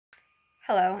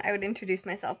Hello, I would introduce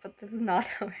myself, but this is not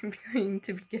how I'm going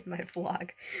to begin my vlog.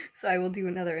 So I will do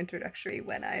another introductory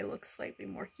when I look slightly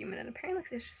more human, and apparently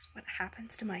this is just what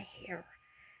happens to my hair.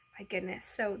 My goodness.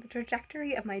 So the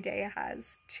trajectory of my day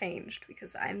has changed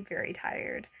because I'm very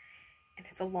tired and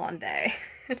it's a long day.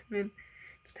 I mean,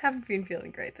 just haven't been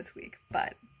feeling great this week,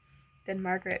 but then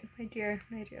Margaret, my dear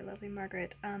lovely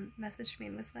Margaret, messaged me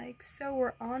and was like, so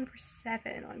we're on for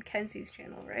 7 on Kenzie's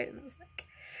channel, right? And I was like,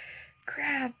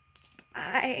 crap.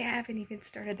 I haven't even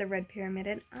started the Red Pyramid,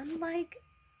 and unlike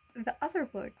the other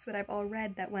books that I've all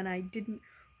read, that when I didn't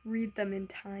read them in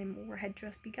time or had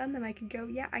just begun them, I could go,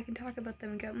 yeah, I can talk about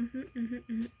them and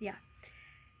go, yeah.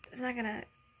 It's not gonna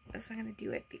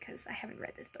do it because I haven't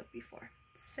read this book before.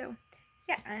 So,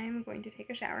 yeah, I'm going to take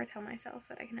a shower, tell myself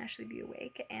that I can actually be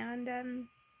awake, and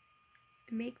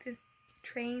make this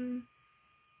train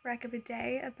wreck of a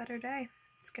day a better day.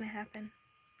 It's gonna happen.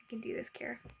 We can do this,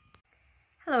 Kira.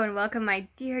 Hello and welcome, my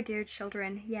dear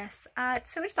children. Yes,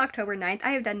 so it's October 9th.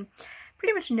 I have done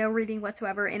pretty much no reading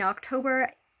whatsoever in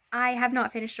October. I have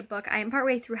not finished a book. I am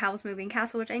partway through Howl's Moving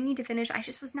Castle, which I need to finish. I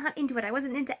just was not into it. I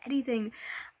wasn't into anything.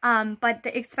 But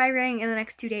it's expiring in the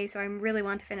next 2 days, so I really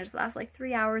want to finish the last like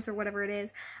 3 hours or whatever it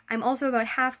is. I'm also about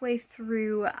halfway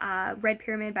through Red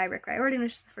Pyramid by Rick Riordan,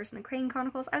 which is the first in the Crane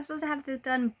Chronicles. I was supposed to have this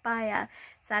done by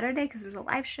Saturday because it was a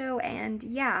live show, and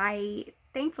yeah, I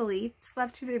thankfully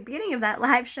slept through the beginning of that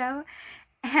live show,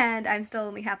 and I'm still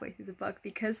only halfway through the book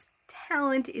because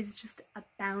talent is just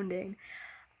abounding.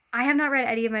 I have not read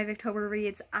any of my Victober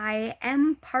reads. I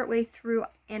am partway through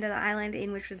End of the Island,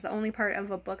 in which is the only part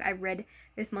of a book I read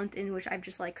this month in which I've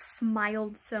just like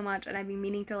smiled so much, and I've been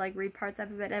meaning to like read parts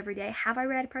of it every day. Have I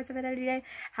read parts of it every day?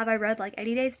 Have I read like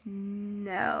any days?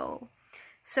 No.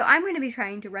 So I'm going to be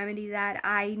trying to remedy that.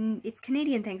 It's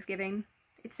Canadian Thanksgiving.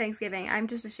 It's Thanksgiving. I'm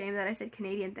just ashamed that I said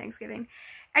Canadian Thanksgiving.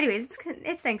 Anyways,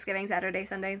 it's Thanksgiving, Saturday,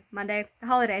 Sunday, Monday. The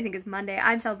holiday, I think, is Monday.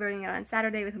 I'm celebrating it on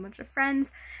Saturday with a bunch of friends,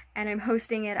 and I'm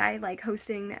hosting it. I like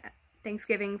hosting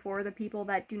Thanksgiving for the people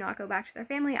that do not go back to their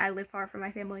family. I live far from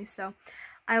my family, so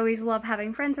I always love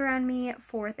having friends around me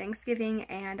for Thanksgiving,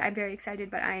 and I'm very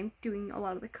excited, but I'm doing a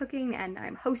lot of the cooking, and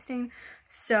I'm hosting,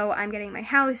 so I'm getting my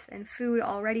house and food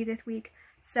all ready this week.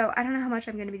 So I don't know how much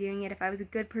I'm going to be doing it. If I was a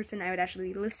good person, I would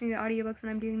actually be listening to audiobooks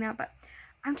when I'm doing that, but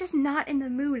I'm just not in the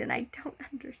mood, and I don't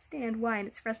understand why, and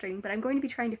it's frustrating. But I'm going to be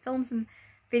trying to film some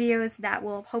videos that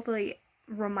will hopefully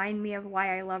remind me of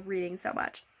why I love reading so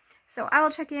much. So I will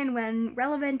check in when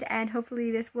relevant, and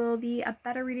hopefully this will be a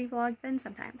better reading vlog than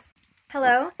sometimes.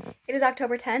 Hello, it is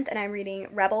October 10th, and I'm reading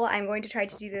Rebel. I'm going to try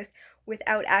to do this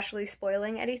without actually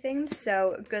spoiling anything,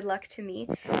 so good luck to me.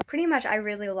 Pretty much, I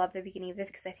really love the beginning of this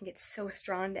because I think it's so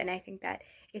strong, and I think that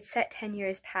it's set 10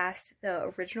 years past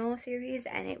the original series,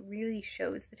 and it really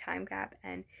shows the time gap,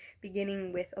 and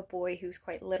beginning with a boy who's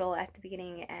quite little at the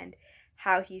beginning and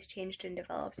how he's changed and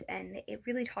developed, and it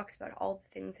really talks about all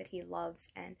the things that he loves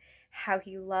and how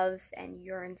he loves and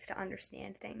yearns to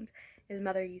understand things. His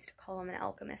mother used to call him an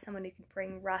alchemist, someone who could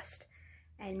bring rust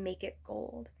and make it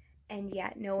gold. And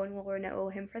yet no one will know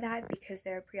him for that because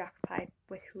they're preoccupied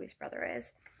with who his brother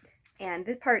is. And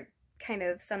this part kind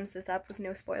of sums this up with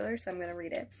no spoilers, so I'm going to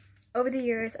read it. Over the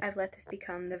years, I've let this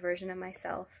become the version of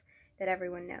myself that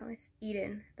everyone knows.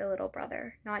 Eden, the little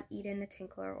brother, not Eden the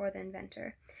tinkler or the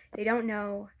inventor. They don't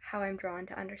know how I'm drawn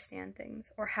to understand things,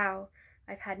 or how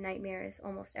I've had nightmares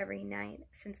almost every night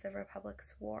since the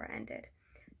Republic's war ended.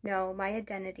 No, my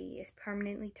identity is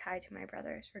permanently tied to my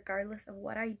brothers, regardless of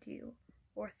what I do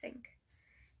or think.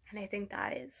 And I think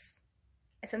that is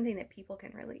something that people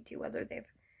can relate to, whether they've,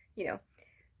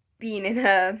 been in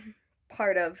a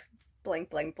part of blank,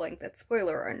 that's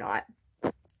spoiler or not.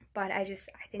 But I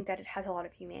think that it has a lot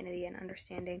of humanity and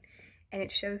understanding, and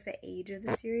it shows the age of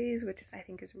the series, which I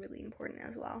think is really important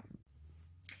as well.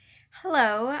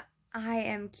 Hello, I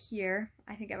am Kier.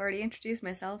 I think I've already introduced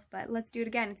myself, but let's do it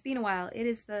again. It's been a while. It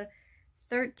is the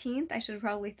 13th. I should have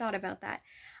probably thought about that.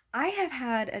 I have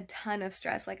had a ton of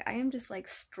stress. Like, I am just like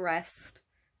stressed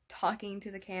talking to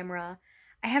the camera.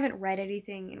 I haven't read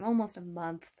anything in almost a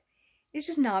month. It's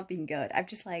just not been good. I've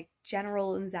just like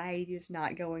general anxiety is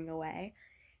not going away.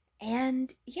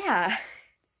 And yeah,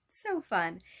 it's so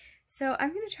fun. So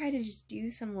I'm going to try to just do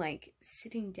some like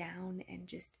sitting down and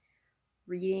just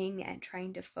reading and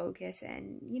trying to focus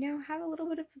and, have a little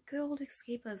bit of good old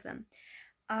escapism.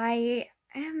 I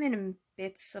am in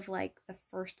bits of like the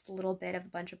first little bit of a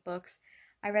bunch of books.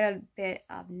 I read a bit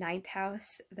of Ninth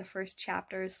House. The first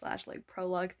chapter / like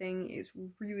prologue thing is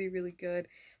really, really good.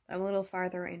 But I'm a little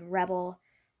farther in Rebel.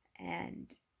 And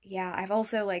yeah, I've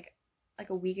also like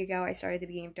a week ago I started the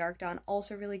beginning of Dark Dawn,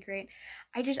 also really great.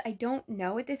 I don't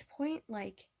know at this point,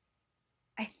 like,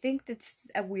 I think that's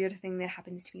a weird thing that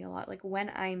happens to me a lot. Like when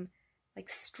I'm like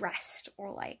stressed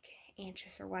or like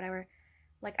anxious or whatever,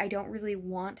 like I don't really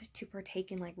want to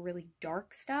partake in like really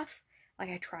dark stuff. Like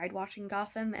I tried watching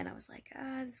Gotham and I was like,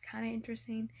 this is kind of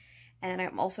interesting. And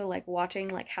I'm also like watching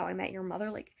like How I Met Your Mother.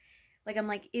 Like I'm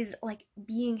like, is like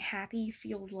being happy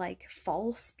feels like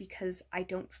false because I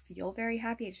don't feel very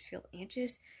happy. I just feel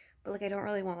anxious. But like I don't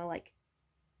really want to like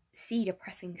see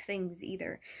depressing things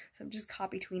either. So I'm just caught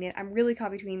between it. I'm really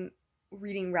caught between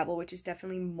reading Rebel, which is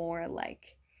definitely more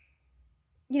like,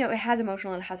 you know, it has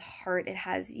emotional, it has heart, it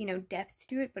has, you know, depth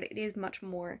to it, but it is much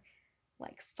more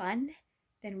like fun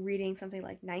than reading something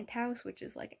like Ninth House, which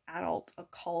is like adult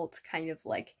occult kind of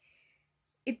like,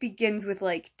 it begins with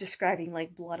like describing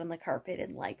like blood on the carpet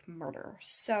and like murder.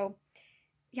 So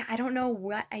yeah, I don't know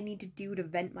what I need to do to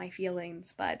vent my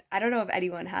feelings, but I don't know if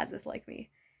anyone has this like me.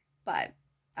 But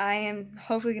I am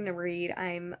hopefully going to read.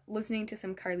 I'm listening to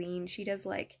some Carlene. She does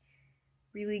like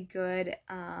really good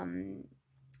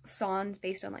songs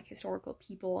based on like historical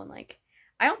people and like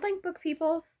I don't think book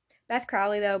people. Beth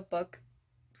Crowley though, book,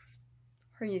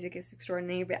 her music is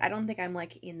extraordinary, but I don't think I'm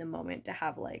like in the moment to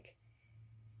have like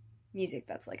music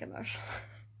that's like emotional.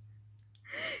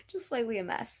 Just slightly a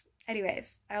mess.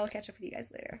 Anyways, I will catch up with you guys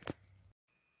later.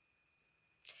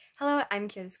 Hello, I'm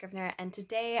Kira the Scrivener, and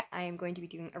today I am going to be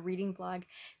doing a reading vlog.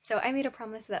 So I made a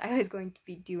promise that I was going to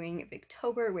be doing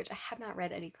Victober, which I have not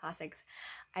read any classics.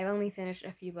 I've only finished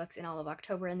a few books in all of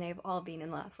October, and they've all been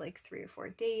in the last like 3 or 4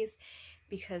 days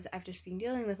because I've just been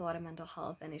dealing with a lot of mental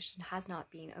health, and it just has not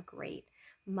been a great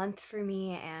month for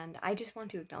me, and I just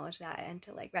want to acknowledge that and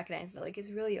to like recognize that like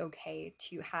it's really okay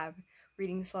to have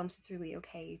reading slumps. It's really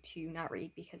okay to not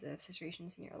read because of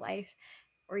situations in your life,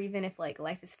 or even if like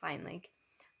life is fine, like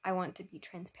I want to be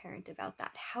transparent about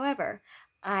that. However,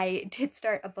 I did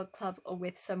start a book club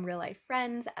with some real life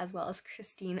friends as well as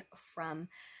Christine from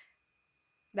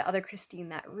the other Christine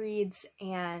that reads,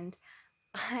 and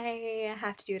I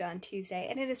have to do it on Tuesday,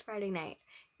 and it is Friday night,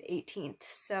 the 18th,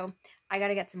 so I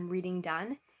gotta get some reading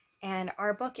done. And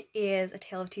our book is A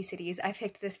Tale of Two Cities. I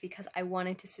picked this because I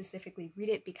wanted to specifically read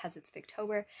it because it's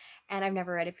Victober, and I've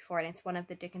never read it before, and it's one of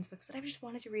the Dickens books that I've just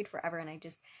wanted to read forever, and I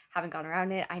just haven't gone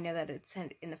around it. I know that it's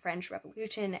set in the French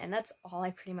Revolution, and that's all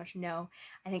I pretty much know.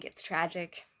 I think it's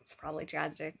tragic. It's probably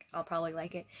tragic. I'll probably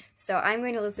like it. So I'm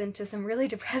going to listen to some really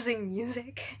depressing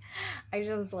music. I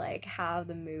just like have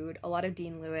the mood. A lot of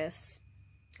Dean Lewis,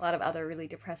 a lot of other really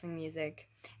depressing music,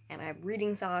 and I have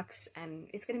reading socks, and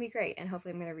it's gonna be great, and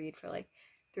hopefully I'm gonna read for like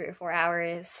 3 or 4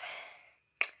 hours,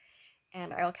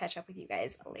 and I'll catch up with you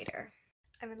guys later.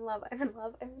 I'm in love, I'm in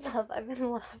love, I'm in love, I'm in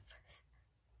love.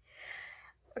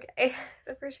 Okay,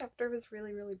 the first chapter was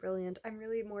really, really brilliant. I'm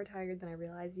really more tired than I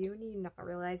realized. You need not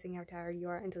realizing how tired you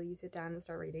are until you sit down and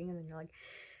start reading, and then you're like,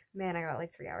 man, I got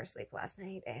like 3 hours sleep last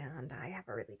night, and I have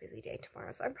a really busy day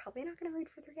tomorrow, so I'm probably not gonna read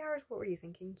for 3 hours. What were you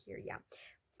thinking here? Yeah.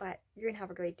 But you're gonna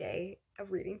have a great day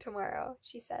of reading tomorrow,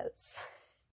 she says.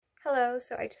 Hello,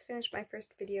 so I just finished my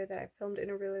first video that I filmed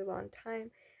in a really long time.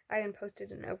 I haven't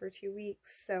posted in over 2 weeks,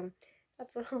 so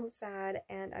that's a little sad,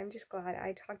 and I'm just glad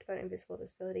I talked about invisible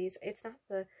disabilities. It's not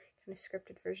the kind of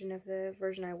scripted version of the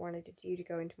version I wanted to do to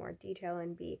go into more detail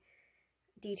and be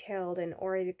detailed and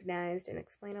organized and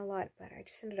explain a lot, but I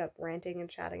just ended up ranting and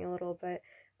chatting a little bit.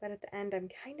 But at the end, I'm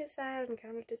kind of sad and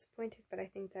kind of disappointed, but I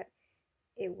think that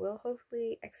it will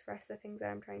hopefully express the things that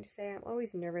I'm trying to say. I'm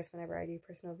always nervous whenever I do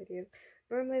personal videos.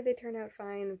 Normally they turn out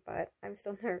fine, but I'm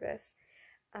still nervous.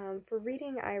 For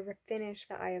reading, I finished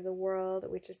The Eye of the World,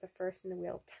 which is the first in the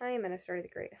Wheel of Time, and I've started The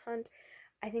Great Hunt.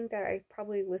 I think that I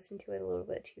probably listened to it a little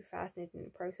bit too fast and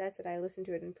didn't process it. I listened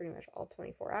to it in pretty much all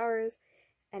 24 hours,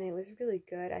 and it was really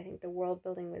good. I think the world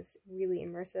building was really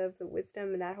immersive. The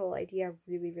wisdom and that whole idea, I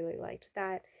really, really liked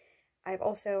that. I've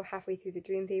also, halfway through the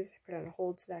Dream Thieves, I put on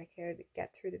hold so that I could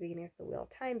get through the beginning of the Wheel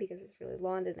of Time because it's really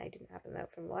long and I didn't have them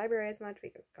out from the library as much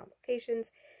because of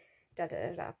complications. Da da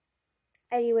da da.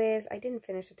 Anyways, I didn't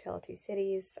finish A Tale of Two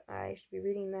Cities. I should be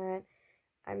reading that.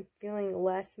 I'm feeling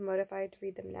less motivated to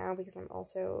read them now because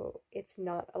it's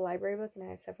not a library book, and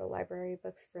I have several library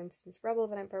books, for instance, Rebel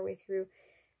that I'm partway through,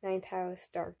 Ninth House,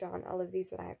 Dark Dawn, all of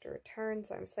these that I have to return,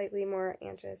 so I'm slightly more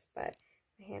anxious, but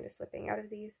my hand is slipping out of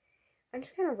these. I'm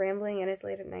just kind of rambling, and it's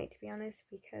late at night, to be honest,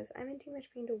 because I'm in too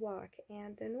much pain to walk,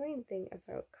 and the annoying thing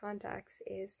about contacts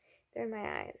is they're in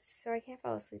my eyes, so I can't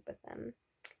fall asleep with them.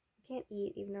 I can't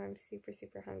eat, even though I'm super,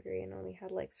 super hungry and only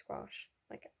had, like, squash,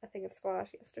 like a thing of squash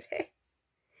yesterday.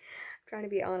 I'm trying to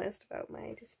be honest about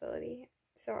my disability.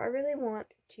 So I really want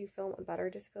to film a better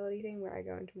disability thing where I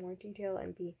go into more detail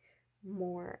and be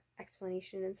more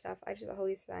explanation and stuff. I just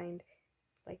always find,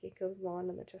 like, it goes long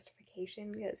on the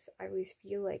justification because I always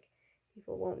feel like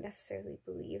people won't necessarily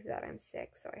believe that I'm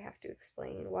sick, so I have to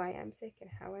explain why I'm sick and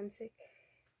how I'm sick.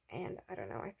 And I don't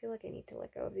know, I feel like I need to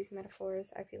let go of these metaphors.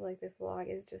 I feel like this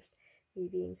vlog is just me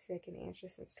being sick and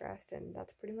anxious and stressed, and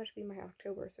that's pretty much been my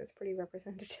October, so it's pretty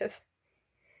representative.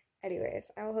 Anyways,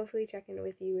 I will hopefully check in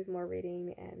with you with more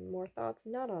reading and more thoughts,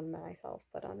 not on myself,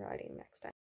 but on writing next time.